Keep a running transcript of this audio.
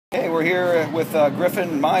Hey, we're here with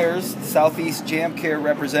Griffin Myers, Southeast Jam Care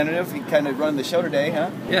representative. You kind of running the show today,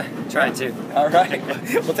 huh? Yeah, trying to. All right.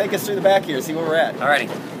 Well, take us through the back here, see where we're at.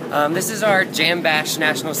 Alrighty. This is our Jam Bash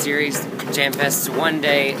National Series, Jam Fest's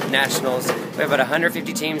one-day nationals. We have about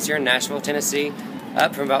 150 teams here in Nashville, Tennessee,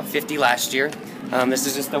 up from about 50 last year. This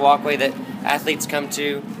is just the walkway that athletes come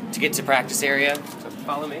to get to practice area. So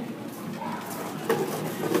follow me.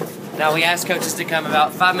 Now we ask coaches to come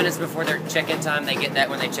about 5 minutes before their check-in time. They get that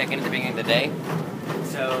when they check in at the beginning of the day.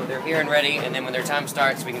 So they're here and ready, and then when their time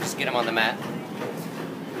starts, we can just get them on the mat.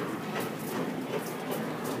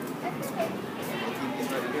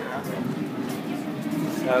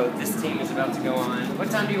 So this team is about to go on. What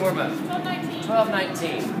time do you warm up? 12:19.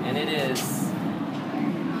 12:19, and it is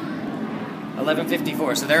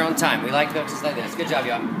 11:54. So they're on time. We like coaches like this. Good job,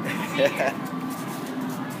 y'all.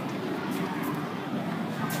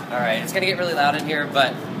 All right, it's going to get really loud in here,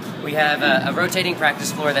 but we have a rotating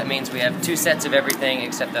practice floor. That means we have 2 sets of everything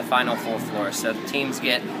except the final full floor. So the teams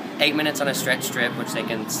get 8 minutes on a stretch strip, which they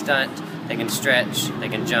can stunt, they can stretch, they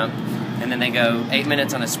can jump, and then they go 8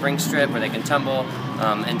 minutes on a spring strip where they can tumble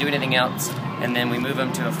and do anything else. And then we move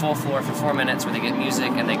them to a full floor for 4 minutes where they get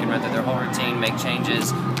music and they can run through their whole routine, make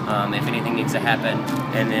changes if anything needs to happen.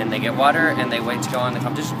 And then they get water and they wait to go on the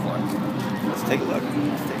competition floor. Let's take a look.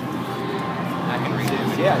 I can redo it.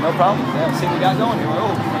 Yeah, no problem. Yeah, see what we got going here.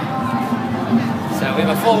 Oh. So we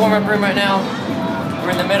have a full warm-up room right now.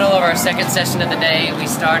 We're in the middle of our second session of the day. We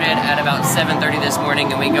started at about 7:30 this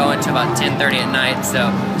morning and we go until about 10:30 at night.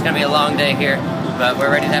 So it's going to be a long day here, but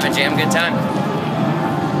we're ready to have a jam good time.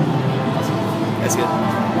 That's good. All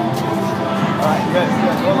right, good.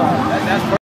 Hold on. That's